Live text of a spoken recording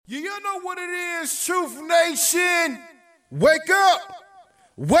You know what it is, Truth Nation. Wake up.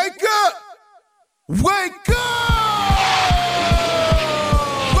 Wake up. Wake up.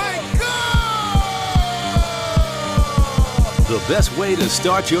 Wake up. The best way to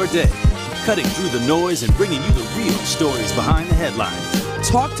start your day. Cutting through the noise and bringing you the real stories behind the headlines.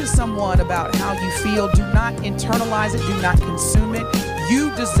 Talk to someone about how you feel. Do not internalize it. Do not consume it.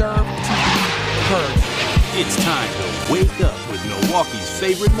 You deserve to be heard. It's time to wake up with Milwaukee's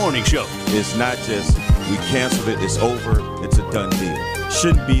favorite morning show. It's not just we canceled it, it's over, it's a done deal.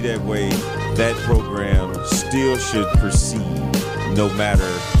 Shouldn't be that way. That program still should proceed no matter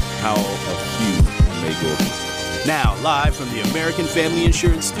how a few may go against it. Now, live from the American Family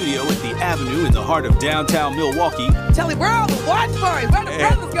Insurance Studio at the Avenue in the heart of downtown Milwaukee. Telly, where all the watch party? Where the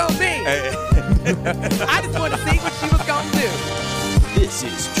brothers gonna be? I just want to see what she was gonna do. This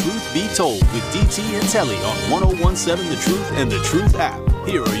is Truth Be Told with DT and Telly on 1017 The Truth and The Truth app.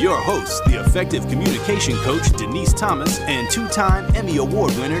 Here are your hosts, the effective communication coach Denise Thomas and two-time Emmy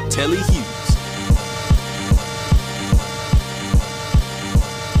Award winner Telly Hughes.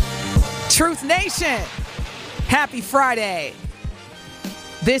 Truth Nation, happy Friday.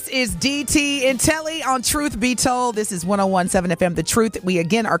 This is DT and Telly on Truth Be Told. This is 1017 FM The Truth. We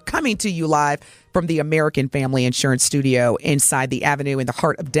again are coming to you live from the American Family Insurance Studio inside the Avenue in the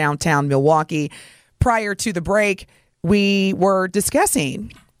heart of downtown Milwaukee. Prior to the break, we were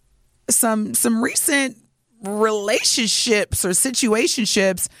discussing some recent relationships or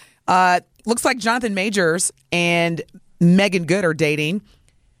situationships. Looks like Jonathan Majors and Megan Good are dating.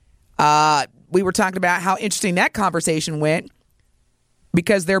 We were talking about how interesting that conversation went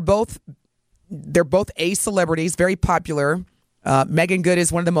because they're both A celebrities, very popular. Megan Good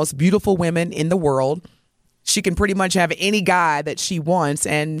is one of the most beautiful women in the world. She can pretty much have any guy that she wants,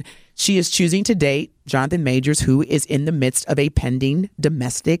 and she is choosing to date Jonathan Majors, who is in the midst of a pending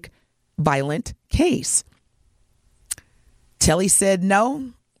domestic violent case. Telly said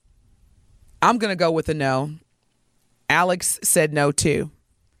no. I'm going to go with a no. Alex said no, too.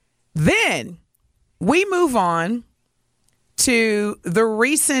 Then we move on to the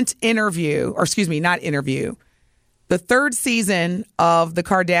recent interview, or excuse me, not interview. The third season of The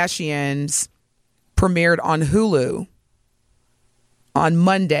Kardashians premiered on Hulu on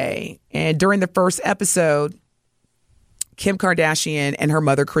Monday. And during the first episode, Kim Kardashian and her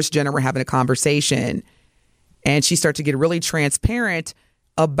mother, Kris Jenner, were having a conversation. And she started to get really transparent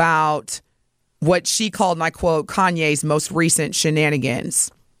about what she called, and I quote, Kanye's most recent shenanigans.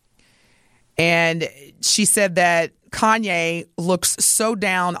 And she said that Kanye looks so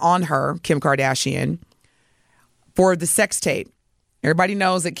down on her, Kim Kardashian, for the sex tape. Everybody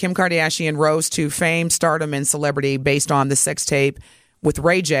knows that Kim Kardashian rose to fame, stardom, and celebrity based on the sex tape with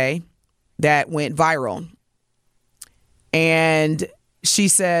Ray J that went viral. And she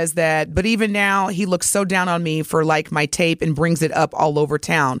says that, but even now, he looks so down on me for like my tape and brings it up all over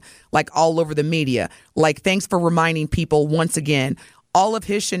town, like all over the media. Like, thanks for reminding people once again. All of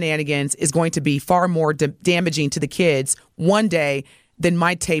his shenanigans is going to be far more damaging to the kids one day than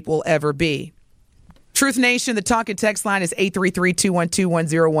my tape will ever be. Truth Nation, the talk and text line is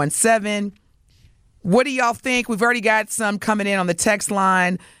 833-212-1017. What do y'all think? We've already got some coming in on the text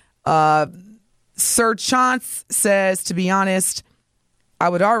line. Sir Chance says, to be honest, I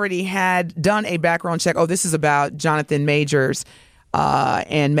would already had done a background check. Oh, this is about Jonathan Majors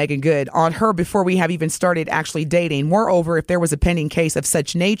and Megan Good on her before we have even started actually dating. Moreover, if there was a pending case of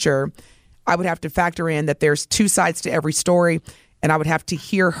such nature, I would have to factor in that there's two sides to every story, and I would have to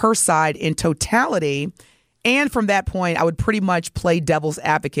hear her side in totality. And from that point, I would pretty much play devil's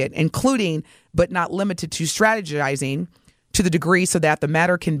advocate, including but not limited to strategizing to the degree so that the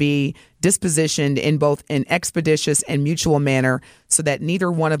matter can be dispositioned in both an expeditious and mutual manner so that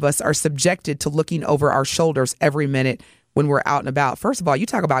neither one of us are subjected to looking over our shoulders every minute when we're out and about. First of all, you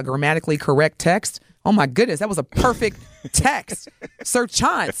talk about grammatically correct text. Oh, my goodness, that was a perfect text. Sir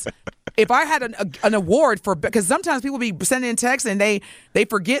Chance, if I had an award for, because sometimes people be sending in texts and they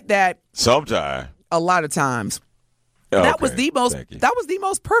forget that. Sometimes. A lot of times. Okay. That was the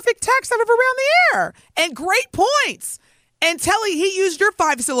most perfect text I've ever read on the air. And great points. And Telly, he used your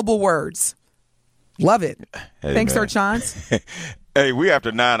 5-syllable words. Love it. Hey, thanks, man. Sir Chance. Hey, we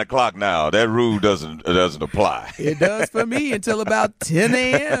after 9 o'clock now. That rule doesn't apply. It does for me until about 10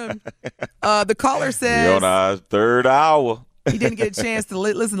 a.m. The caller says We're on our third hour. He didn't get a chance to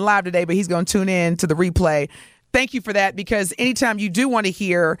listen live today, but he's going to tune in to the replay. Thank you for that, because anytime you do want to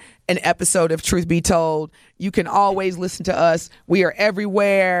hear an episode of Truth Be Told, you can always listen to us. We are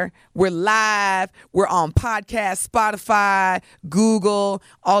everywhere. We're live. We're on podcast, Spotify, Google,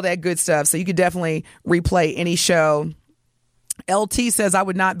 all that good stuff. So you can definitely replay any show LT says, I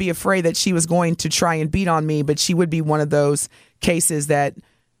would not be afraid that she was going to try and beat on me, but she would be one of those cases that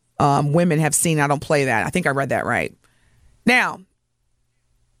women have seen. I don't play that. I think I read that right. Now,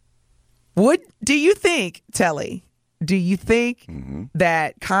 what do you think, Telly? Do you think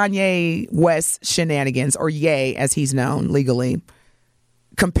that Kanye West Shenanigans, or Ye as he's known legally,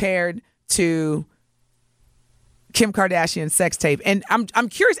 compared to Kim Kardashian's sex tape? And I'm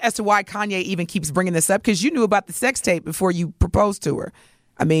curious as to why Kanye even keeps bringing this up, because you knew about the sex tape before you proposed to her.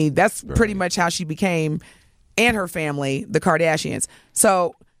 I mean, that's pretty much how she became, and her family, the Kardashians.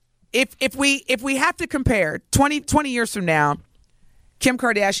 So if we have to compare 20 years from now, Kim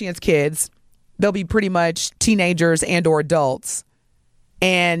Kardashian's kids, they'll be pretty much teenagers and or adults,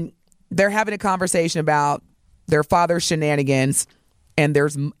 and they're having a conversation about their father's shenanigans and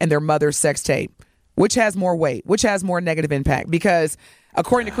their mother's sex tape. Which has more weight? Which has more negative impact? Because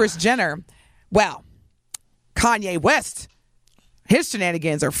according to Kris Jenner, well, Kanye West, his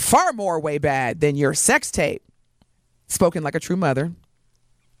shenanigans are far more way bad than your sex tape. Spoken like a true mother.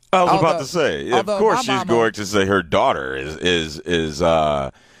 I was about to say, of course she's going to say her daughter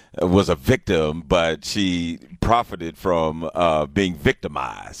was a victim, but she profited from being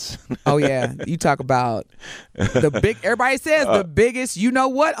victimized. Oh yeah, you talk about everybody says the biggest you know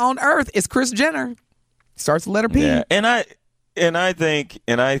what on earth is Kris Jenner. Starts with letter P. Yeah, and I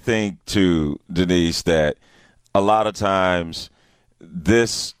think too, Denise, that a lot of times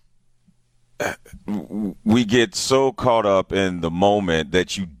we get so caught up in the moment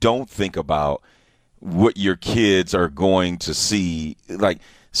that you don't think about what your kids are going to see. Like,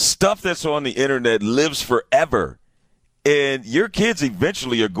 stuff that's on the internet lives forever, and your kids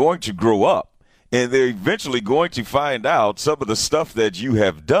eventually are going to grow up, and they're eventually going to find out some of the stuff that you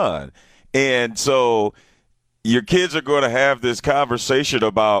have done. And so your kids are going to have this conversation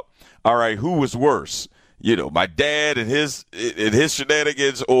about, all right, who was worse? You know, my dad and his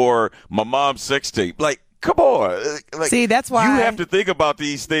shenanigans, or my mom's sex tape. Like, come on. Like, see, that's why you have to think about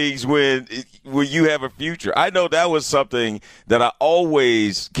these things when you have a future. I know that was something that I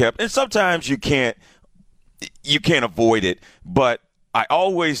always kept, and sometimes you can't avoid it, but I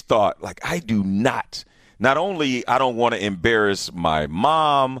always thought, like, not only I don't want to embarrass my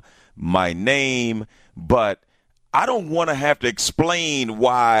mom, my name, but I don't want to have to explain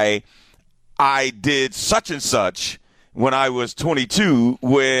why I did such and such when I was 22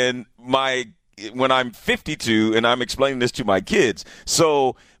 when I'm 52 and I'm explaining this to my kids.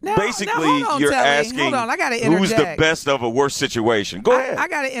 So basically you're asking who's the best of a worse situation. Go ahead. I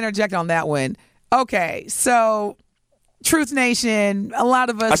got to interject on that one. Okay, so Truth Nation, a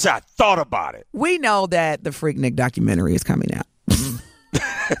lot of us. I said I thought about it. We know that the Freaknik documentary is coming out.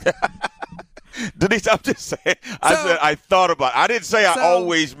 Denise, I'm just saying. I said I thought about it. I didn't say I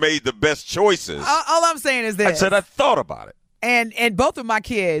always made the best choices. All I'm saying is this. I said I thought about it. And both of my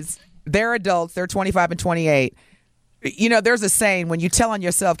kids, they're adults. They're 25 and 28. You know, there's a saying, when you tell on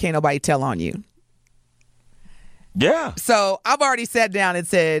yourself, can't nobody tell on you. Yeah. So I've already sat down and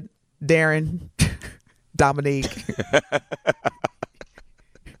said, Darren, Dominique,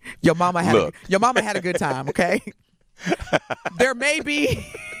 your mama had a good time, okay? There may be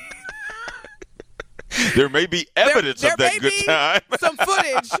evidence of that good time. Some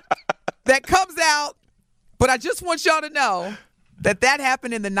footage that comes out, but I just want y'all to know that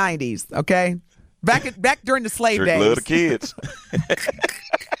happened in the 90s, okay? Back during the slave days. Love the kids.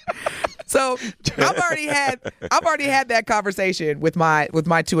 So I've already had that conversation with my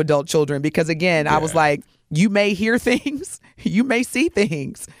two adult children, because again, I was like, you may hear things, you may see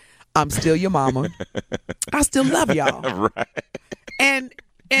things. I'm still your mama. I still love y'all. Right. And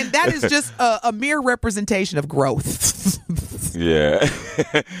that is just a mere representation of growth. Yeah.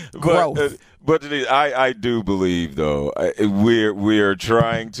 Growth. But I do believe, though, we're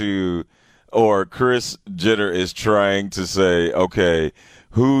trying to, or Kris Jenner is trying to say, okay,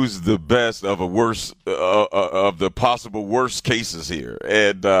 who's the best of of the possible worst cases here?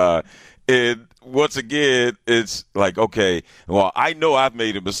 And once again, it's like, okay, well, I know I've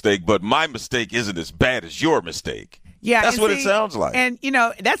made a mistake, but my mistake isn't as bad as your mistake. Yeah, that's what it sounds like. And, you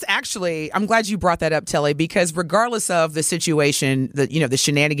know, that's actually, I'm glad you brought that up, Telly, because regardless of the situation, the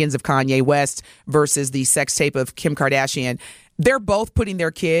shenanigans of Kanye West versus the sex tape of Kim Kardashian, they're both putting their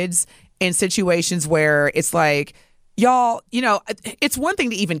kids in situations where it's like, y'all, you know, it's one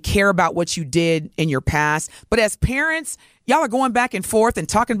thing to even care about what you did in your past, but as parents, y'all are going back and forth and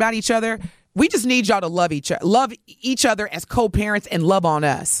talking about each other. We just need y'all to love each other as co-parents and love on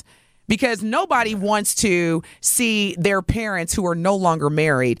us. Because nobody wants to see their parents who are no longer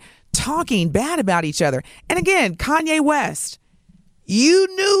married talking bad about each other. And again, Kanye West, you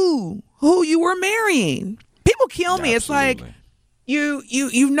knew who you were marrying. People kill me. Absolutely. It's like,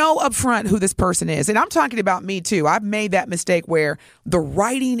 you know up front who this person is. And I'm talking about me too. I've made that mistake where the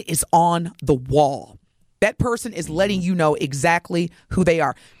writing is on the wall. That person is letting you know exactly who they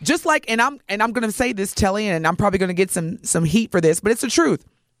are. Just like, and I'm going to say this, Telly, and I'm probably going to get some heat for this, but it's the truth.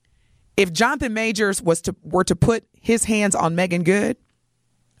 If Jonathan Majors were to put his hands on Megan Good,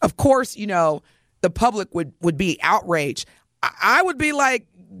 of course, the public would be outraged. I would be like,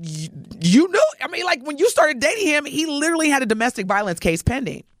 when you started dating him, he literally had a domestic violence case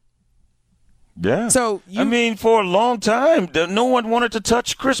pending. Yeah. So for a long time, no one wanted to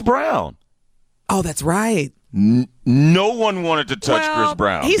touch Chris Brown. Oh, that's right. No one wanted to touch Chris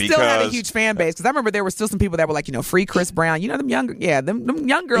Brown. He still had a huge fan base because I remember there were still some people that were like, free Chris Brown. Them young, them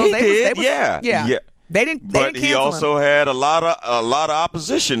young girls. Yeah. They didn't. But he also had a lot of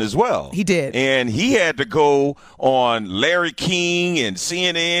opposition as well. He did, and he had to go on Larry King and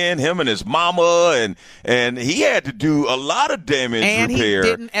CNN. Him and his mama, and he had to do a lot of damage repair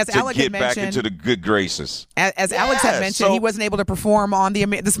to get back into the good graces. As Alex had mentioned, he wasn't able to perform on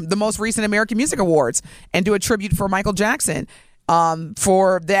the most recent American Music Awards and do a tribute for Michael Jackson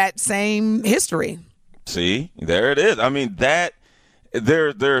for that same history. See, there it is.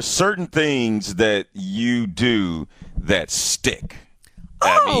 There are certain things that you do that stick.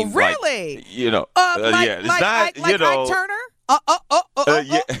 Really? It's not, Ike Turner?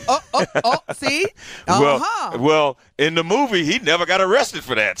 See? Well, in the movie, he never got arrested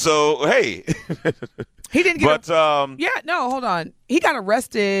for that. So, hey. He didn't get hold on. He got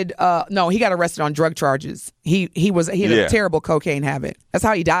arrested. He got arrested on drug charges. He had a terrible cocaine habit. That's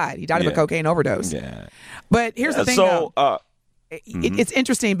how he died. He died of a cocaine overdose. Yeah. But here's the thing, though. It's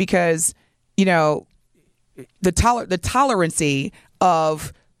interesting because, the tolerancy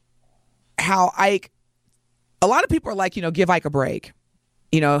of how Ike, a lot of people are like, give Ike a break.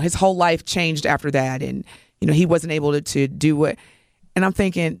 His whole life changed after that. And, he wasn't able to do it. And I'm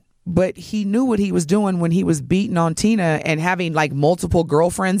thinking, but he knew what he was doing when he was beating on Tina and having like multiple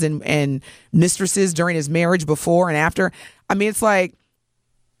girlfriends and mistresses during his marriage before and after. It's like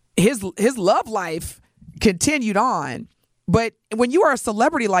his love life continued on. But when you are a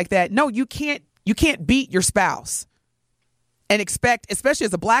celebrity like that, no, you can't beat your spouse and expect, especially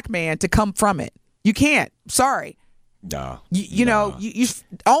as a black man, to come from it. You can't. Sorry. No. You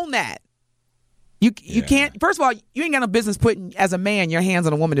own that. You can't. First of all, you ain't got no business putting, as a man, your hands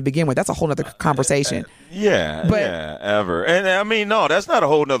on a woman to begin with. That's a whole nother conversation. Ever. And no, that's not a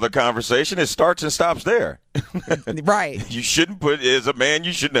whole nother conversation. It starts and stops there. Right. You shouldn't put, as a man,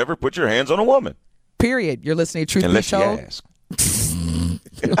 you should never put your hands on a woman. Period. You're listening to Truth Be Told.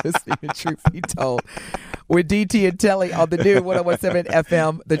 You're listening to Truth Be Told with DT and Telly on the new 101.7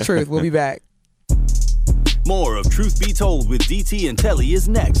 FM. The Truth. We'll be back. More of Truth Be Told with DT and Telly is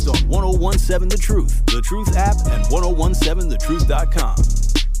next on 101.7 The Truth app, and 1017thetruth.com.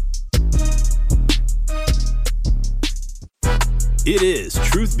 It is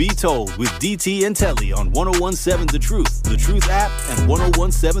Truth Be Told with DT and Telly on 1017 The Truth app, and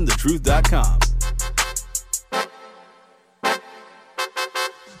 1017thetruth.com.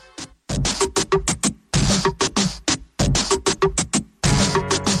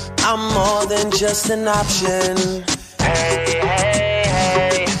 I'm more than just an option. Hey, hey,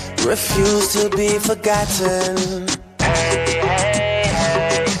 hey. Refuse to be forgotten. Hey, hey,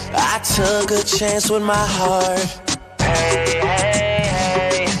 hey. I took a chance with my heart. Hey, hey,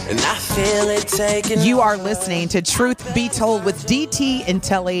 hey. And I feel it taking. You are listening to Truth Be Told with DT and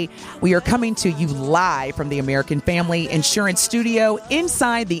Telly. We are coming to you live from the American Family Insurance Studio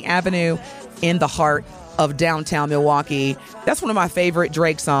inside the Avenue in the heart of downtown Milwaukee. That's one of my favorite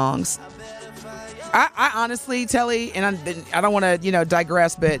Drake songs. I honestly, Telly, and I don't want to,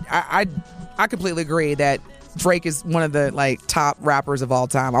 digress, but I completely agree that Drake is one of the top rappers of all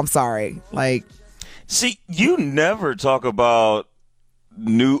time. I'm sorry. See, you never talk about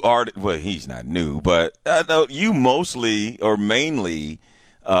new art. Well, he's not new, but I know you mostly or mainly,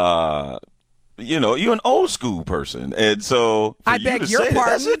 you're an old school person. And so I beg your pardon.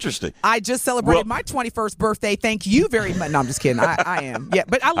 That's interesting. I just celebrated my 21st birthday. Thank you very much. No, I'm just kidding. I am. Yeah,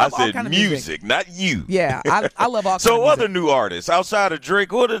 but I love all kind of music. Not you. Yeah, I love all kinds of music. So other new artists outside of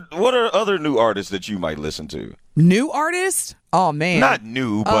Drake, what are other new artists that you might listen to? New artists? Oh, man. Not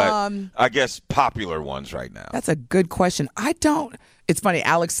new, but I guess popular ones right now. That's a good question. It's funny.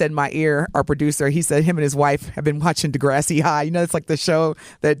 Alex said in my ear, our producer, he said him and his wife have been watching Degrassi High. It's like the show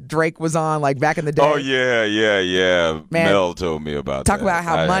that Drake was on back in the day. Oh, yeah. Man, Mel told me about that. Talk about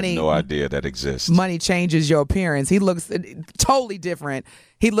how money. I had no idea that exists. Money changes your appearance. He looks totally different.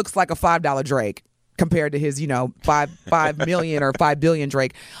 He looks like a $5 Drake compared to his, 5 million or 5 billion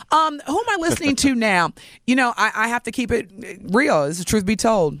Drake. Who am I listening to now? I have to keep it real. This is truth be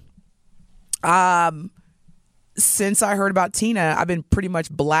told. Since I heard about Tina, I've been pretty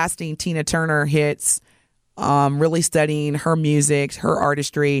much blasting Tina Turner hits, really studying her music, her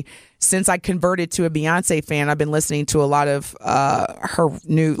artistry. Since I converted to a Beyonce fan, I've been listening to a lot of her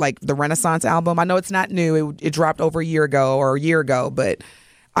new, like the Renaissance album. I know it's not new. It dropped over a year ago, but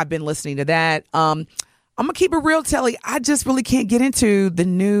I've been listening to that. I'm going to keep it real, Telly. I just really can't get into the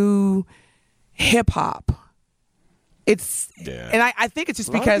new hip hop. And I think it's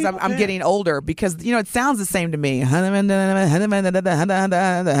just because I'm getting older, because, it sounds the same to me.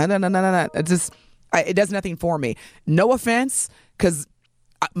 It does nothing for me. No offense, because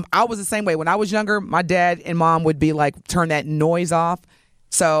I was the same way. When I was younger, my dad and mom would be like, turn that noise off.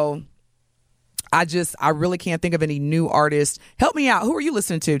 So I really can't think of any new artists. Help me out. Who are you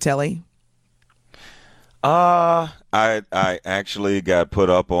listening to, Telly? I actually got put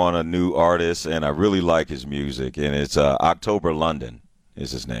up on a new artist, and I really like his music, and it's October London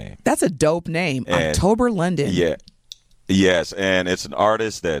is his name. That's a dope name, and, October London. Yeah, yes, and it's an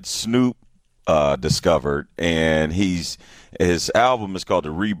artist that Snoop discovered, and his album is called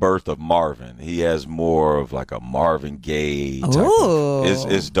The Rebirth of Marvin. He has more of like a Marvin Gaye type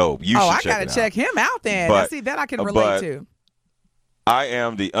of, it's dope. You should I gotta check him out then. That's that I can relate to. I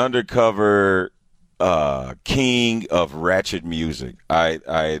am the undercover king of ratchet music.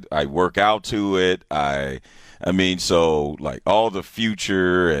 I work out to it. I mean, so like all the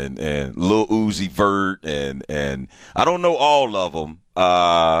Future and Lil Uzi Vert and I don't know all of them.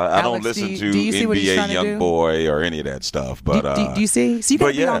 I don't listen to NBA Youngboy or any of that stuff. But do you see? So you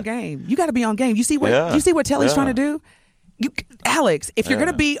gotta be on game. You gotta be on game. You see what Telly's trying to do? Alex, if you're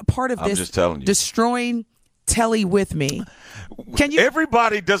gonna be a part of this, I'm just telling you, destroying Telly with me. Can you?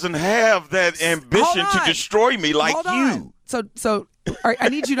 Everybody doesn't have that ambition to destroy me like you. So I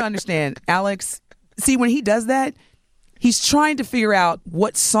need you to understand, Alex. See, when he does that, he's trying to figure out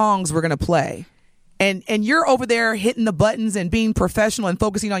what songs we're gonna play. And you're over there hitting the buttons and being professional and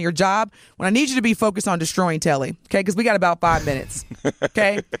focusing on your job when I need you to be focused on destroying Telly, okay? Because we got about 5 minutes,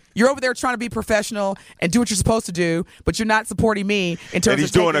 okay? You're over there trying to be professional and do what you're supposed to do, but you're not supporting me in terms of. And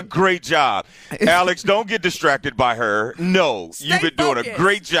he's doing a great job. Alex, don't get distracted by her. No, you've been doing a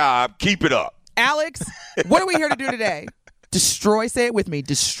great job. Keep it up. Alex, what are we here to do today? Destroy. Say it with me.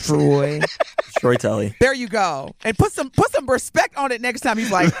 Destroy. Destroy Telly. There you go. And put some respect on it next time. He's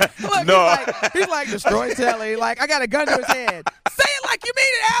like, look, no. he's like, destroy Telly. Like, I got a gun to his head. Say it like you mean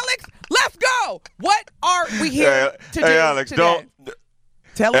it, Alex. Let's go. What are we here to do? Hey, Alex, today?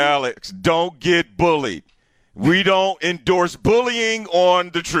 Alex, don't get bullied. We don't endorse bullying on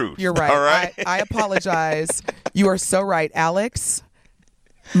the truth. You're right. All right. I apologize. You are so right, Alex.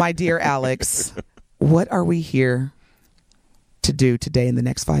 My dear Alex, what are we here to do today in the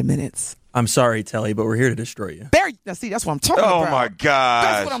next 5 minutes? I'm sorry, Telly, but we're here to destroy you. See, that's what I'm talking about. Oh, my God.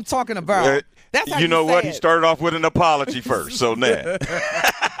 That's what I'm talking about. That's how you know what? It. He started off with an apology first, so now.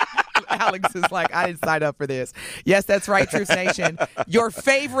 Alex is like, I didn't sign up for this. Yes, that's right, Truth Nation. Your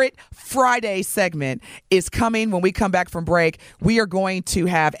favorite Friday segment is coming when we come back from break. We are going to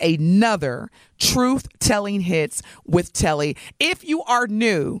have another truth-telling hits with Telly. If you are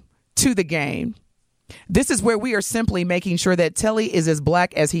new to the game, this is where we are simply making sure that Telly is as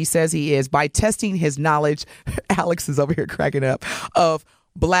black as he says he is by testing his knowledge. Alex is over here cracking up of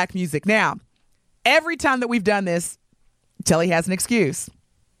black music. Now, every time that we've done this, Telly has an excuse.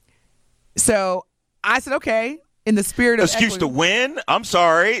 So I said, okay, in the spirit of excuse to win? I'm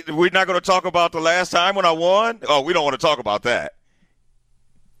sorry. We're not going to talk about the last time when I won? Oh, we don't want to talk about that.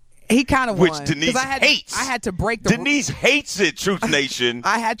 He kind of won. Which Denise hates. I had to break the Denise hates it, Truth Nation.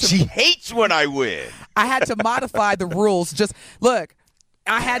 She hates when I win. I had to modify the rules. Just look,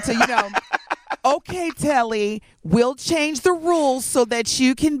 I had to, okay, Telly, we'll change the rules so that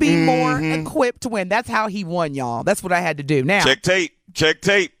you can be more equipped to win. That's how he won, y'all. That's what I had to do. Now, check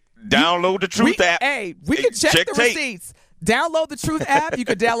tape. Download the Truth app. Hey, we can check the receipts. Download the Truth app. You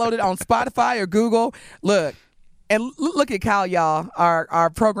can download it on Spotify or Google. Look. And look at Kyle, y'all, our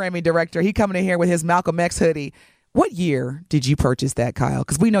programming director. He coming in here with his Malcolm X hoodie. What year did you purchase that, Kyle?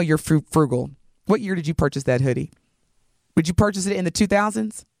 Because we know you're frugal. What year did you purchase that hoodie? Would you purchase it in the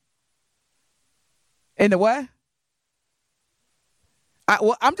 2000s? In the what?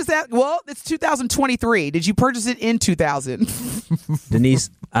 It's 2023. Did you purchase it in 2000? Denise,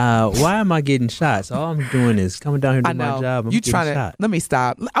 why am I getting shots? All I'm doing is coming down here to do my job. I'm getting shot. Let me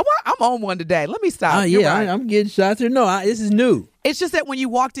stop. I'm on one today. Let me stop. Oh, yeah, right. I'm getting shots here. No, this is new. It's just that when you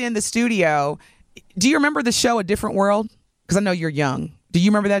walked in the studio, do you remember the show A Different World? Because I know you're young. Do you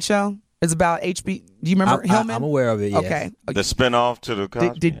remember that show? It's about HB. Do you remember Hillman? I'm aware of it, yes. Okay. The spinoff to the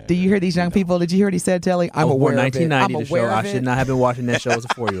Cosby. Did you hear these young people? Did you hear what he said, Telly? I'm aware of it. 1990, the show. I should not have been watching that show as a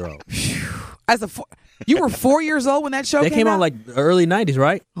 4-year-old. You were 4 years old when that show came out? They came out like early 90s,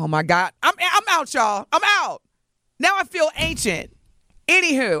 right? Oh, my God. I'm out, y'all. I'm out. Now I feel ancient.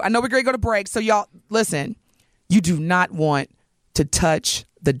 Anywho, I know we're going to go to break, so y'all, listen. You do not want to touch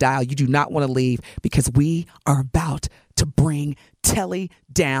the dial. You do not want to leave because we are about to bring Telly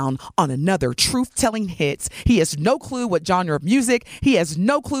down on another truth-telling hits. He has no clue what genre of music. He has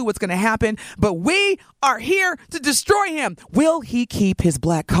no clue what's going to happen, but we are here to destroy him. Will he keep his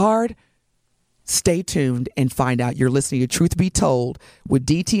black card? Stay tuned and find out. You're listening to Truth Be Told with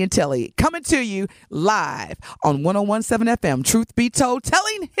DT and Telly, coming to you live on 101.7 FM. Truth Be Told,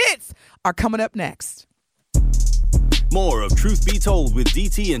 telling hits are coming up next. More of Truth Be Told with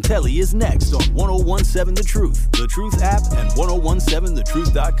DT and Telly is next on 101.7 The Truth app, and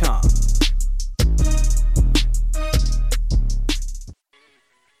 1017thetruth.com.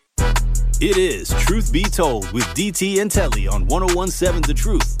 It is Truth Be Told with DT and Telly on 1017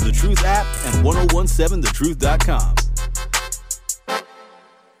 The Truth app, and 1017thetruth.com.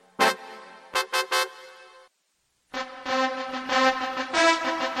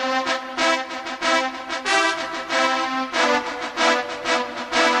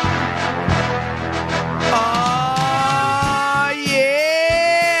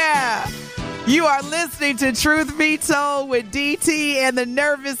 To Truth Be Told with DT and the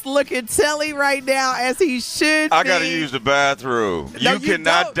nervous looking Telly right now, as he should be. I gotta use the bathroom. No, you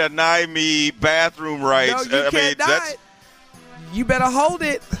cannot deny me bathroom rights. No, you cannot. You better hold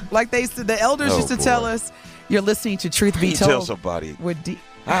it, like they said. The elders used to tell us. You're listening to Truth Be Told. Tell somebody With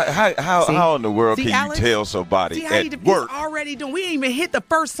how in the world can Alex, you tell somebody at work? He's already doing. We ain't even hit the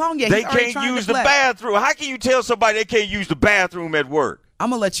first song yet. They can't use the bathroom. How can you tell somebody they can't use the bathroom at work? I'm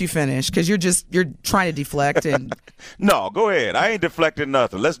gonna let you finish because you're trying to deflect and. No, go ahead. I ain't deflecting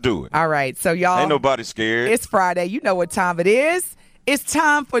nothing. Let's do it. All right, so y'all. Ain't nobody scared. It's Friday. You know what time it is. It's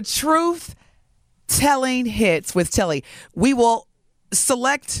time for Truth Telling Hits with Telly. We will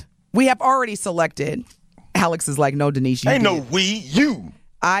select. We have already selected. Alex is like, no, Denise, you ain't did. No we, you.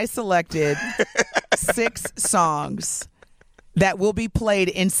 I selected 6 songs that will be played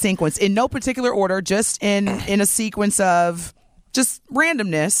in sequence, in no particular order, just in a sequence of. Just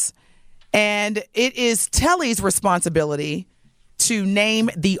randomness. And it is Telly's responsibility to name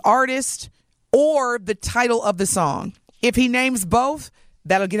the artist or the title of the song. If he names both,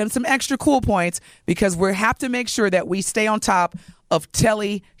 that'll get him some extra cool points because we have to make sure that we stay on top of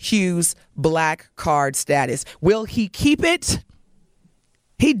Telly Hughes' black card status. Will he keep it?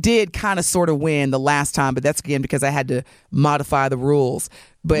 He did kind of sort of win the last time, but that's again because I had to modify the rules.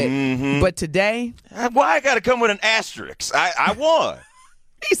 But today, why I got to come with an asterisk? I won.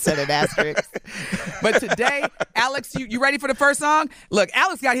 He said an asterisk. But today, Alex, you ready for the first song? Look,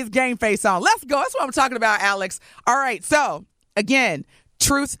 Alex got his game face on. Let's go. That's what I'm talking about, Alex. All right. So again,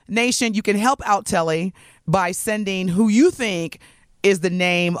 Truth Nation, you can help out Telly by sending who you think is the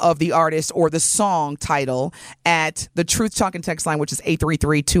name of the artist or the song title at the Truth Talking text line, which is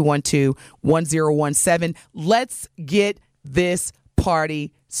 833-212-1017. Let's get this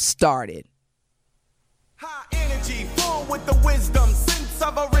party started. High energy, full with the wisdom, sense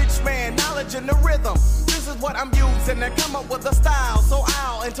of a rich man, knowledge and the rhythm. This is what I'm using to come up with a style, so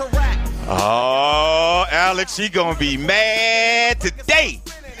I'll interact. Oh, Alex, she gonna be mad today.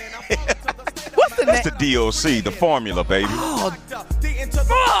 That's the DOC, the formula, baby. Oh.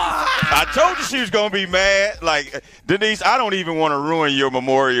 I told you she was going to be mad. Like, Denise, I don't even want to ruin your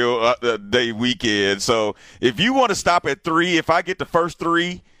Memorial Day weekend. So if you want to stop at 3, if I get the first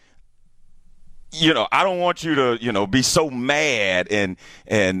 3, I don't want you to, be so mad and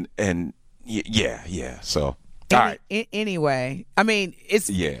yeah. So, all right. Anyway, I mean, it's.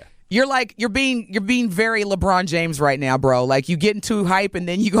 Yeah. You're being very LeBron James right now, bro. Like you getting too hype and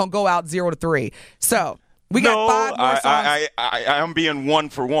then you gonna go out 0-3. So we got 5 more songs. I'm being 1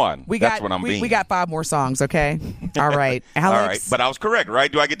 for 1. That's what I'm being. We got 5 more songs, okay? All right, Alex. All right, but I was correct,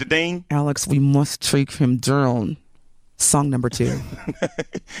 right? Do I get the ding? Alex, we must take him down. Song number 2.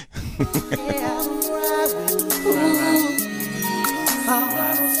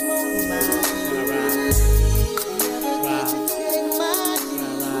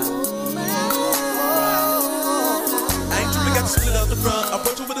 Split out the front,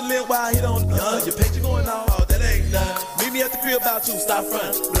 approach you with a limp while I hit on your page you going on, oh, that ain't none. Meet me at the crib about 2, stop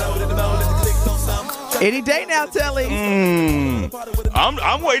front. Blow it in the mouth, let the click on something. Any day now, Telly.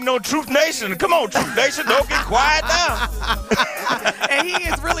 I'm waiting on Truth Nation. Come on, Truth Nation, don't get quiet now. And he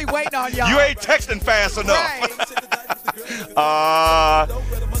is really waiting on y'all. You ain't texting fast enough. Right.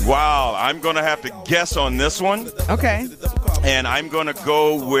 Wow, I'm going to have to guess on this one. Okay. And I'm going to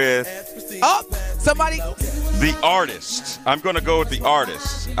go with... Oh, somebody... The artist. I'm going to go with the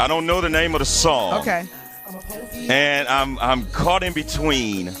artist. I don't know the name of the song. Okay. And I'm caught in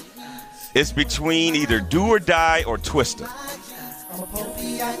between. It's between either Do or Die or Twister.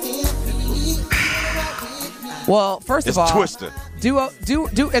 Well, first of all, Twister.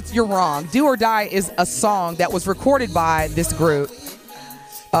 You're wrong. Do or Die is a song that was recorded by this group.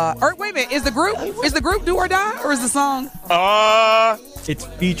 Or wait a minute, is the group Do or Die, or is the song? It's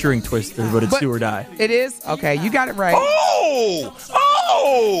featuring Twister, but it's Do or Die. It is? Okay, you got it right.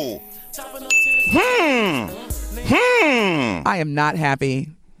 I am not happy.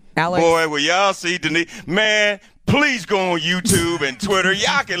 Alex. Boy, will y'all see Denise? Man, please go on YouTube and Twitter.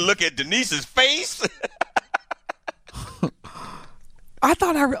 Y'all can look at Denise's face. I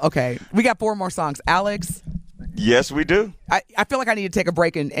thought okay, we got 4 more songs. Alex? Yes, we do. I feel like I need to take a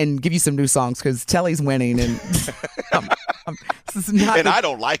break and give you some new songs because Telly's winning, and this is not. And I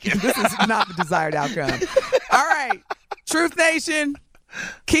don't like it. This is not the desired outcome. All right, Truth Nation,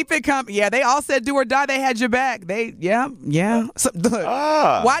 keep it coming. Yeah, they all said Do or Die. They had your back. Yeah. So, look,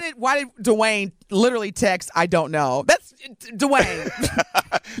 why did Dwayne literally text? I don't know. That's Dwayne.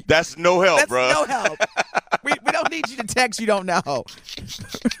 That's no help, bro. No help. We don't need you to text. You don't know.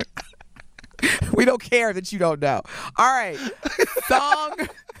 We don't care that you don't know. All right. Song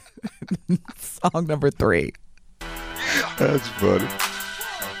number 3. That's funny.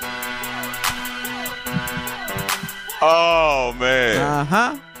 Oh, man.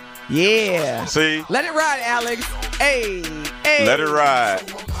 Uh-huh. Yeah. See? Let it ride, Alex. Hey. Let it ride.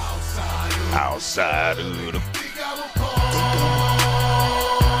 Outside of the...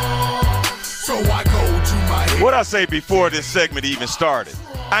 What I say before this segment even started?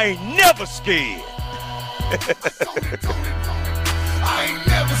 I ain't never scared.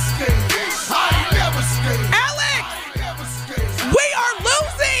 Alex! We are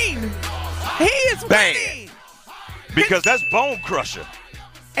losing! He is winning! Because that's Bone Crusher.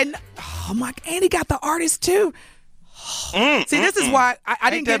 And, and he got the artist too. See, this is why I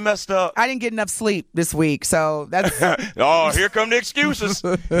didn't get messed up. I didn't get enough sleep this week, so that's. Oh, here come the excuses.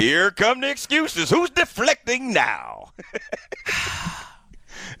 Here come the excuses. Who's deflecting now?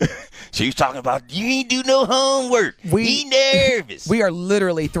 She's talking about you ain't do no homework. He nervous. We are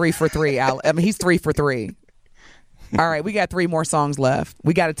literally 3 for 3. I mean, he's 3 for 3. All right, we got 3 more songs left.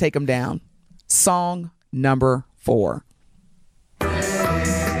 We got to take them down. Song number 4.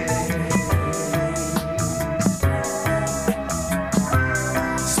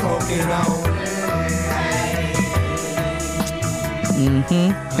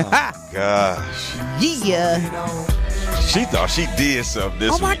 Oh, gosh. Yeah. She thought she did something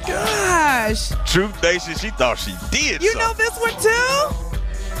this week. Oh, my gosh. Truth Nation, she thought she did You something. know this one, too?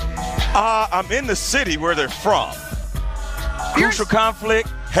 I'm in the city where they're from. Crucial conflict.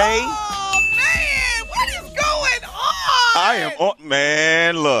 Hey. Oh, man. What is going on? I am on.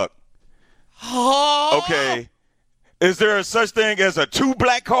 Man, look. Oh. Okay. Is there a such thing as a 2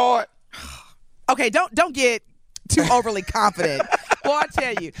 black card? Okay, don't get too overly confident. Well, I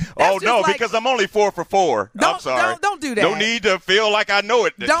tell you. Oh, no, because I'm only 4 for 4. I'm sorry. Don't do that. No need to feel like I know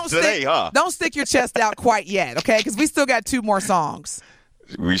it today, huh? Don't stick your chest out quite yet, okay? Because we still got 2 more songs.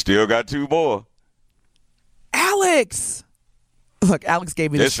 We still got 2 more. Alex. Look, Alex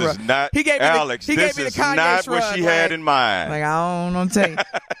gave me the This shrug. is not He gave me Alex. He this gave me the is Kanye not shrug, what she had in mind. Like, I don't know what to tell you.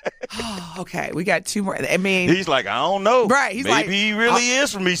 Okay, we got 2 more. I mean. He's like, I don't know. Right. He's Maybe he really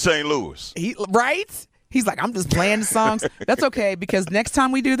is from East St. Louis. Right? He's like, I'm just playing the songs. That's okay, because next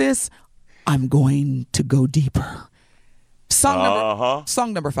time we do this, I'm going to go deeper. Song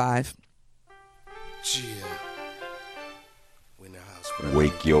number 5.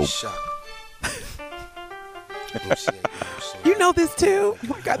 Wake your... You know this too? Oh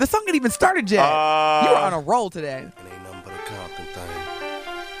my God, the song ain't even started yet. You were on a roll today. It ain't nothing but a Compton thing.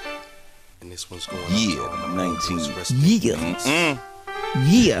 And this one's going Yeah, 19. Yeah.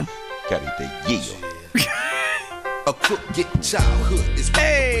 Yeah. Got it there. Yeah. A crooked childhood is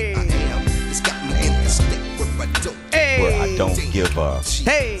Hey. I am. It's got me in the state where I don't. Hey. Where I don't give up.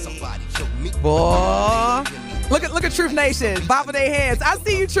 Hey. Somebody help me. Boy. Look at Truth Nation. Bobbing their heads. I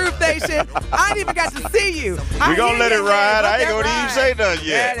see you, Truth Nation. I ain't even got to see you. We gonna let it ride. I ain't gonna even say nothing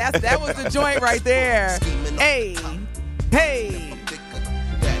yet. Yeah, that was the joint right there. Hey. Hey.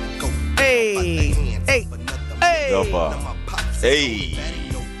 Hey. Hey. Hey. Hey.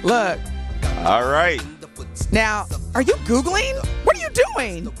 Look. All right. Now, are you Googling? What are you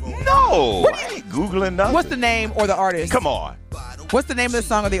doing? No. I ain't Googling nothing. What's the name or the artist? Come on. What's the name of the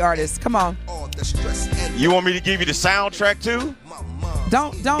song or the artist? Come on. You want me to give you the soundtrack too?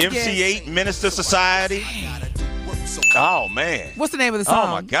 Don't MC8 Minister Society. Oh man. What's the name of the song?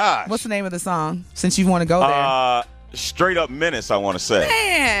 Oh my gosh. What's the name of the song? Since you want to go there. Straight Up Menace, I want to say.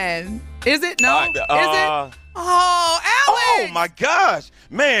 Man. Is it? No. Is it? Oh, Alex. Oh my gosh.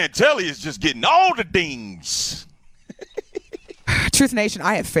 Man, Telly is just getting all the dings. Truth Nation,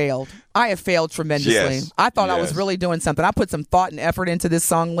 I have failed. I have failed tremendously. Yes. I thought I was really doing something. I put some thought and effort into this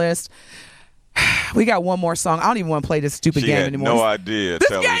song list. We got one more song. I don't even want to play this stupid game anymore. No idea. This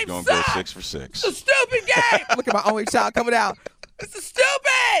Telly's game gonna sucks. go 6 for 6. It's a stupid game. Look at my only child coming out. This is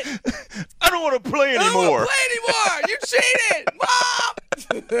stupid. I don't want to play anymore. You cheated,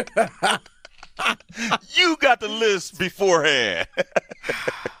 Mom. You got the list beforehand.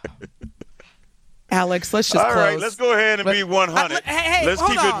 Alex, let's just all close. right, let's go ahead and be 100. Hey, let's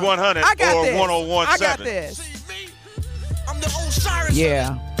keep it 100 I got or this. 1017. I got this.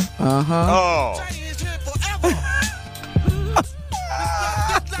 Yeah. Oh.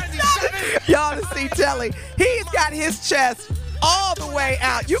 Y'all to see Telly. He's got his chest all the way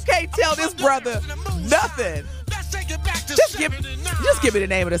out. You can't tell this brother nothing. Just give me the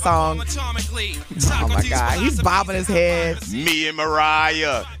name of the song. Oh my God, he's bobbing his head. Me and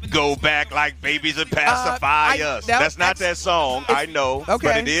Mariah go back like babies and pacify us. That's not that song, I know, okay.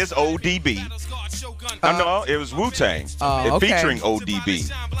 but it is ODB. No, it was Wu-Tang. Featuring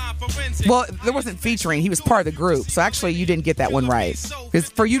ODB. Well, there wasn't featuring. He was part of the group. So actually, you didn't get that one right. Because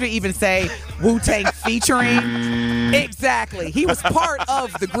for you to even say Wu-Tang featuring, exactly. He was part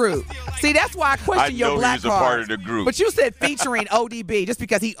of the group. See, that's why I question your black card. He was a part of the group. But you said featuring ODB just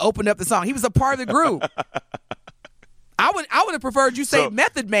because he opened up the song. He was a part of the group. I would have preferred you say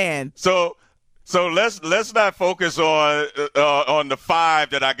Method Man. So let's not focus on the 5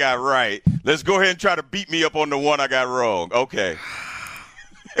 that I got right. Let's go ahead and try to beat me up on the 1 I got wrong. Okay.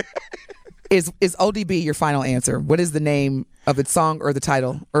 Is ODB your final answer? What is the name of the song or the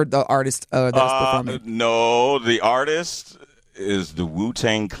title or the artist that is performing? No, the artist is the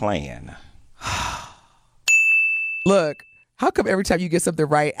Wu-Tang Clan. Look, how come every time you get something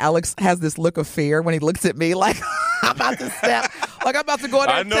right, Alex has this look of fear when he looks at me like I'm about to step, like I'm about to go in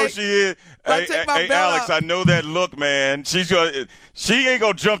there I know she is. Hey, Alex, I know that look, man. She ain't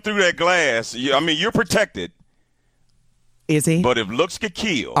gonna jump through that glass. I mean, you're protected. Is he? But if looks could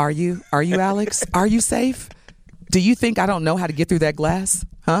kill. Are you, Alex? Are you safe? Do you think I don't know how to get through that glass?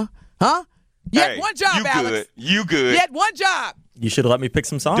 Huh? You had one job, Alex. You good. You had one job. You should have let me pick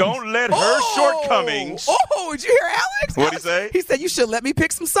some songs. Don't let her shortcomings. Oh, did you hear Alex? What'd he say? He said you should let me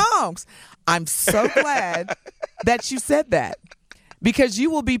pick some songs. I'm so glad that you said that because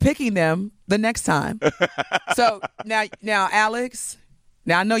you will be picking them the next time. So now, Alex,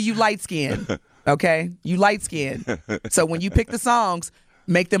 I know you light skinned, okay? You light skinned. So when you pick the songs,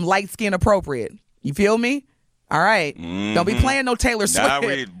 make them light skin appropriate. You feel me? All right. Mm-hmm. Don't be playing no Taylor Swift.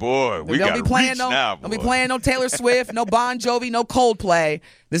 Don't be playing no Taylor Swift, no Bon Jovi, no Coldplay.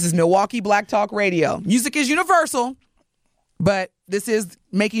 This is Milwaukee Black Talk Radio. Music is universal, but this is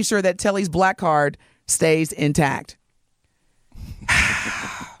making sure that Telly's black card stays intact.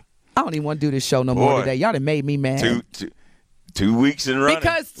 I don't even want to do this show no more today. Y'all done made me mad. 2 weeks in running.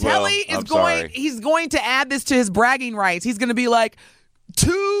 Because Telly he's going to add this to his bragging rights. He's going to be like,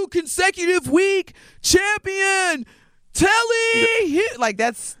 2 consecutive week champion Telly. Like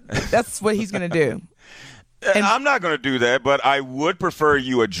that's what he's gonna do. And I'm not gonna do that, but I would prefer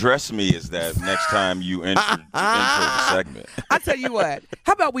you address me as that next time you enter the segment. I tell you what,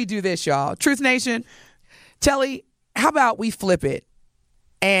 how about we do this, y'all? Truth Nation, Telly, how about we flip it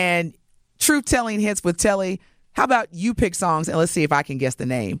and truth telling hits with Telly? How about you pick songs and let's see if I can guess the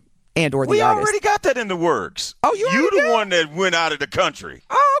name and or the we artist. already got that in the works. Oh, you the one that went out of the country.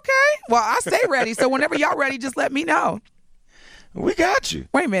 Oh, okay. Well, I stay ready. So whenever y'all ready, just let me know. We got you.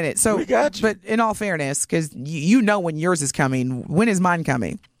 Wait a minute. So we got you. But in all fairness, because you know when yours is coming, when is mine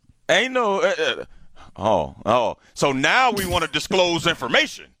coming? Ain't no. So now we want to disclose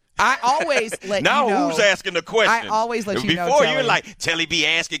information. I always let now you know. Who's asking the question? I always let you know. Before you're like, Telly be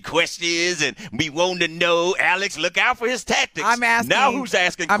asking questions and we want to know, Alex, look out for his tactics. I'm asking. Now who's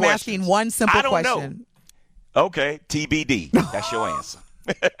asking questions? I'm asking one simple question. Know. Okay, TBD. That's your answer.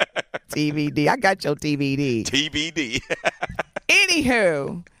 TBD. I got your TBD. TBD.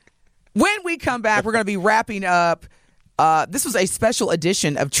 Anywho, when we come back, we're going to be wrapping up. This was a special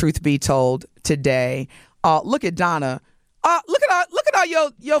edition of Truth Be Told today. Look at Donna. Look at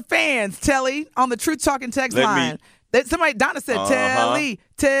all your fans, Telly, on the Truth Talking text line. Donna said, Telly.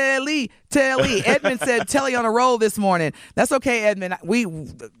 Edmund said, Telly on a roll this morning. That's okay, Edmund.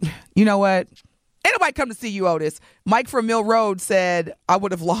 You know what? Ain't nobody come to see you, Otis. Mike from Mill Road said, I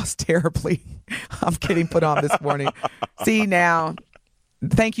would have lost terribly. I'm getting put on this morning. See, now,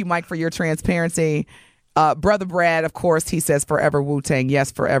 Thank you, Mike, for your transparency. Brother Brad, of course, he says forever Wu-Tang.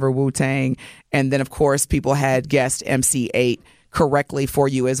 Yes, forever Wu-Tang. And then, of course, people had guessed MC8 correctly for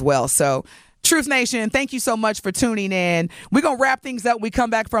you as well. So, Truth Nation, thank you so much for tuning in. We're going to wrap things up. We come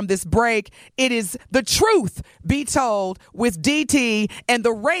back from this break. It is The Truth Be Told with DT and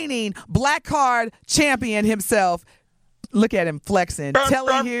the reigning black card champion himself. Look at him flexing.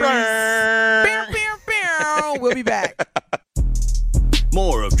 Telly here. We'll be back.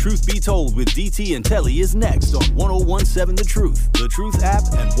 More of Truth Be Told with DT and Telly is next on 1017 The Truth, The Truth app,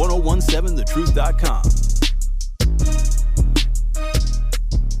 and 1017thetruth.com.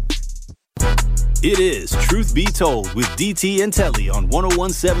 It is Truth Be Told with DT and Telly on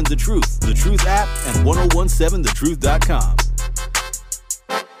 1017 The Truth, The Truth app, and 1017thetruth.com.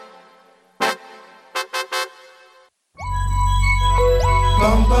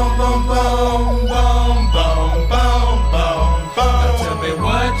 Boom, boom, boom, boom, boom, boom, boom, boom, boom. Now tell me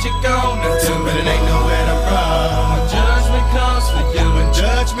what you gonna do, but it ain't nowhere to run. When judgment comes for you, when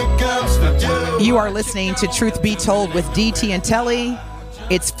judgment comes for you. You are listening to Truth Be Told with DT and Telly.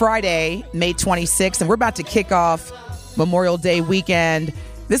 It's Friday, May 26th, and we're about to kick off Memorial Day weekend.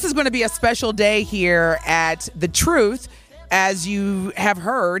 This is going to be a special day here at The Truth. As you have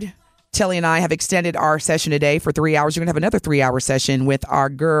heard, Telly and I have extended our session today for 3 hours. You're going to have another 3-hour session with our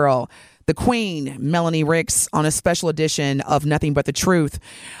girl, the Queen, Melanie Ricks, on a special edition of Nothing But the Truth.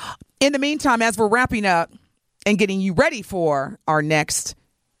 In the meantime, as we're wrapping up and getting you ready for our next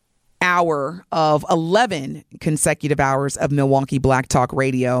hour of 11 consecutive hours of Milwaukee Black Talk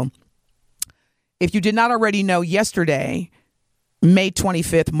Radio, if you did not already know, yesterday, May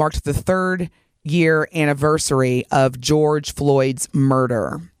 25th, marked the 3rd year anniversary of George Floyd's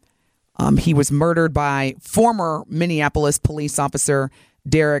murder. He was murdered by former Minneapolis police officer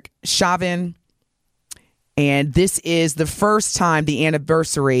Derek Chauvin. And this is the first time the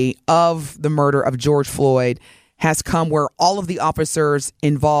anniversary of the murder of George Floyd has come where all of the officers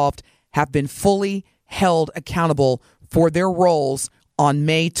involved have been fully held accountable for their roles on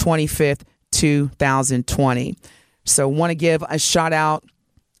May 25th, 2020. So want to give a shout out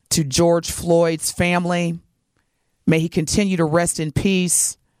to George Floyd's family. May he continue to rest in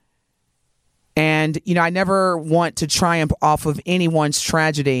peace. And, you know, I never want to triumph off of anyone's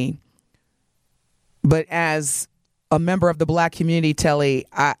tragedy. But as a member of the black community, Telly,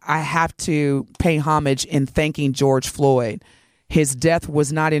 I have to pay homage in thanking George Floyd. His death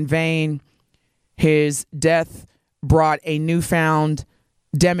was not in vain. His death brought a newfound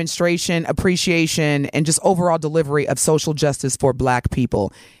demonstration, appreciation, and just overall delivery of social justice for black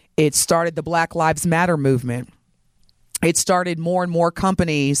people. It started the Black Lives Matter movement. It started more and more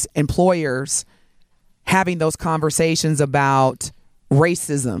companies, employers, having those conversations about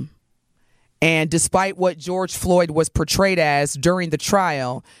racism. And despite what George Floyd was portrayed as during the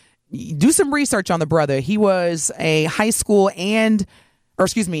trial, do some research on the brother. He was a high school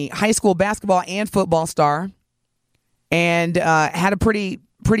basketball and football star, and had a pretty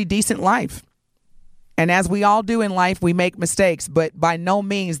decent life. And as we all do in life, we make mistakes, but by no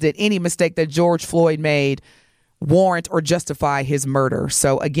means did any mistake that George Floyd made warrant or justify his murder.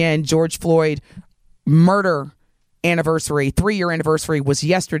 So again, George Floyd murder anniversary, 3-year anniversary was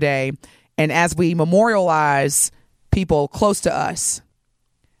yesterday. And as we memorialize people close to us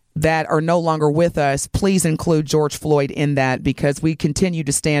that are no longer with us, please include George Floyd in that, because we continue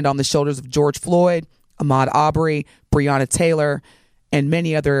to stand on the shoulders of George Floyd, Ahmaud Arbery, Breonna Taylor, and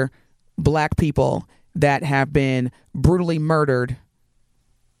many other black people that have been brutally murdered,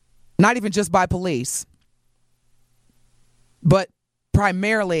 not even just by police, but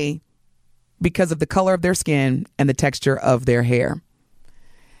primarily because of the color of their skin and the texture of their hair.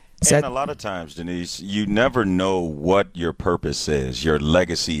 And a lot of times, Denise, you never know what your purpose is, your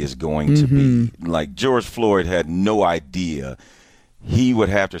legacy is going to be. Like George Floyd had no idea he would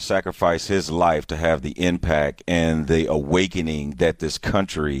have to sacrifice his life to have the impact and the awakening that this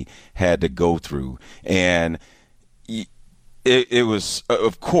country had to go through. And it was,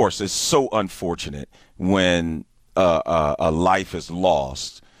 of course, it's so unfortunate when a life is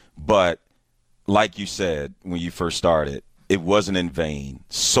lost. But like you said when you first started, it wasn't in vain.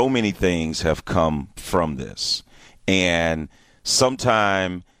 So many things have come from this. And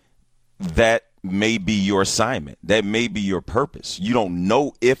sometime that may be your assignment. That may be your purpose. You don't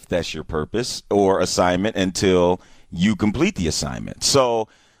know if that's your purpose or assignment until you complete the assignment. So,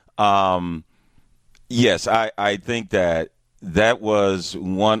 yes, I think that was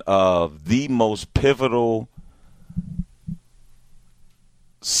one of the most pivotal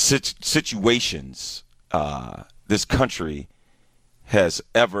situations this country has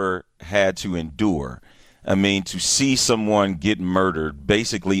ever had to endure. I mean, to see someone get murdered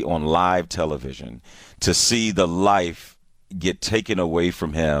basically on live television, to see the life get taken away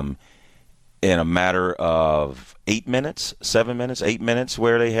from him in a matter of 8 minutes, 7 minutes, 8 minutes,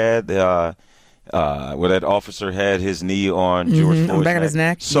 where they had where that officer had his knee on George Floyd's on back of his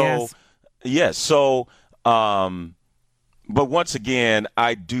neck. So, yes. So, but once again,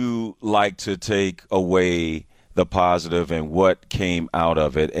 I do like to take away the positive and what came out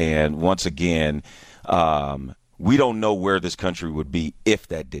of it. And once again, we don't know where this country would be if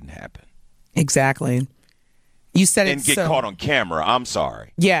that didn't happen. Exactly. You said it. And get caught on camera. I'm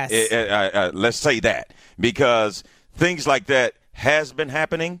sorry. Yes. Let's say that, because things like that has been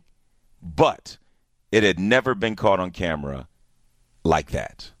happening, but it had never been caught on camera like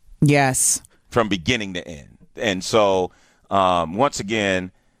that. Yes. From beginning to end. And so, once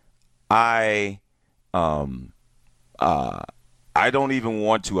again, I don't even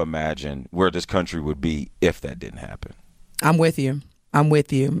want to imagine where this country would be if that didn't happen. I'm with you.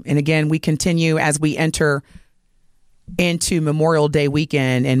 And again, we continue as we enter into Memorial Day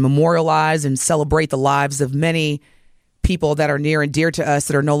weekend and memorialize and celebrate the lives of many people that are near and dear to us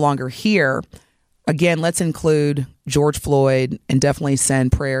that are no longer here. Again, let's include George Floyd and definitely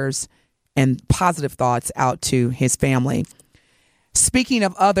send prayers and positive thoughts out to his family. Speaking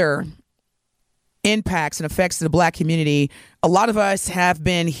of other impacts and effects to the Black community, a lot of us have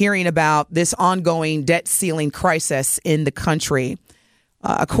been hearing about this ongoing debt ceiling crisis in the country.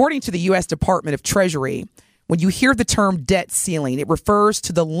 According to the U.S. Department of Treasury, when you hear the term debt ceiling, it refers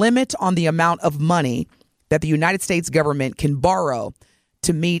to the limit on the amount of money that the United States government can borrow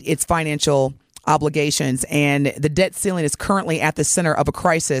to meet its financial obligations. And the debt ceiling is currently at the center of a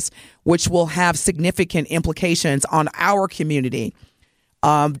crisis, which will have significant implications on our community.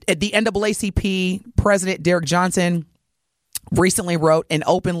 At the NAACP, President Derek Johnson recently wrote an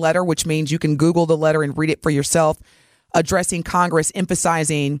open letter, which means you can Google the letter and read it for yourself, addressing Congress,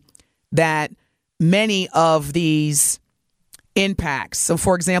 emphasizing that many of these impacts. So,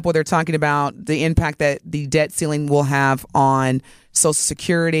 for example, they're talking about the impact that the debt ceiling will have on Social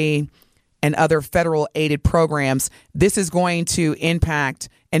Security and other federal aided programs. This is going to impact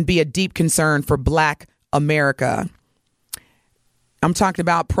and be a deep concern for Black America. I'm talking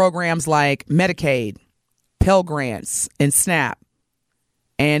about programs like Medicaid, Pell Grants, and SNAP.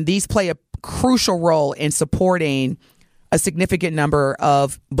 And these play a crucial role in supporting a significant number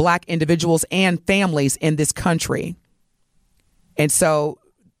of Black individuals and families in this country. And so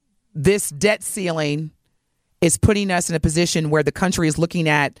this debt ceiling is putting us in a position where the country is looking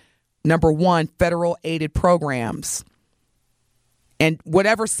at, number one, federal aided programs. And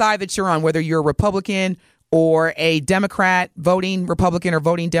whatever side that you're on, whether you're a Republican or a Democrat, voting Republican or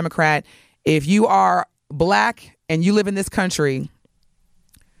voting Democrat, if you are Black and you live in this country,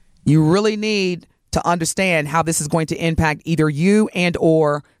 you really need to understand how this is going to impact either you and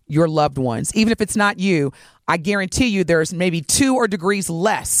or your loved ones. Even if it's not you, I guarantee you there's maybe 2 or degrees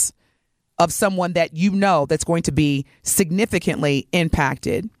less of someone that you know that's going to be significantly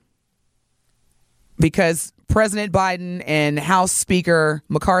impacted, because President Biden and House Speaker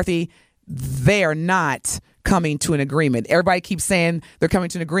McCarthy, they are not coming to an agreement. Everybody keeps saying they're coming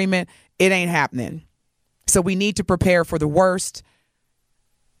to an agreement. It ain't happening. So we need to prepare for the worst.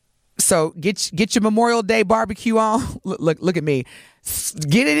 So get your Memorial Day barbecue on. Look at me.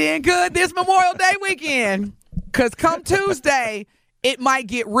 Get it in good this Memorial Day weekend, because come Tuesday, it might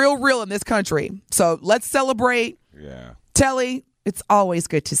get real in this country. So let's celebrate. Yeah. Telly, it's always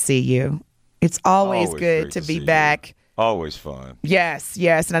good to see you. It's always good to be back. You. Always fun. Yes.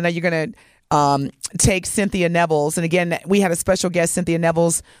 And I know you're going to take Cynthia Nevels. And again, we had a special guest, Cynthia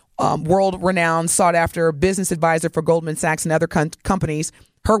Nevels, world-renowned, sought-after business advisor for Goldman Sachs and other companies.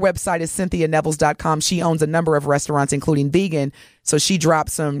 Her website is cynthianevels.com. She owns a number of restaurants, including vegan. So she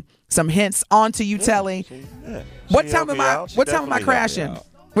dropped some hints onto you, Telly. What time am I crashing?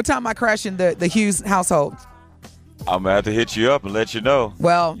 What time am I crashing the Hughes household? I'm gonna have to hit you up and let you know.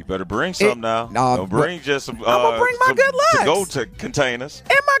 Well, you better bring some now. Don't bring just some. I'm gonna bring my good luck. To-go containers.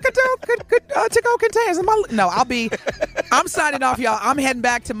 And my to-go containers. I'm signing off, y'all. I'm heading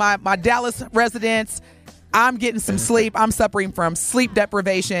back to my Dallas residence. I'm getting some sleep. I'm suffering from sleep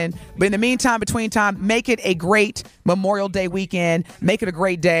deprivation. But in the meantime, between time, make it a great Memorial Day weekend. Make it a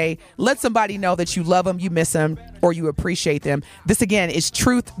great day. Let somebody know that you love them, you miss them, or you appreciate them. This, again, is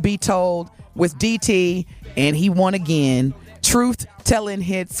Truth Be Told with DT, and he won again. Truth Telling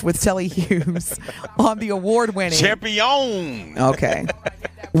Hits with Telly Hughes on the award-winning Champion. Okay.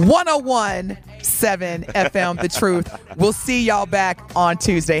 101.7 FM, The Truth. We'll see y'all back on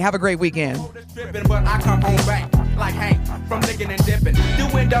Tuesday. Have a great weekend. But I come on back. like Hank from licking and dipping.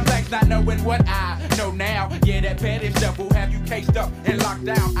 Doing dumb things, not knowing what I know now. Yeah, that petty stuff will have you cased up and locked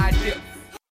down. I dip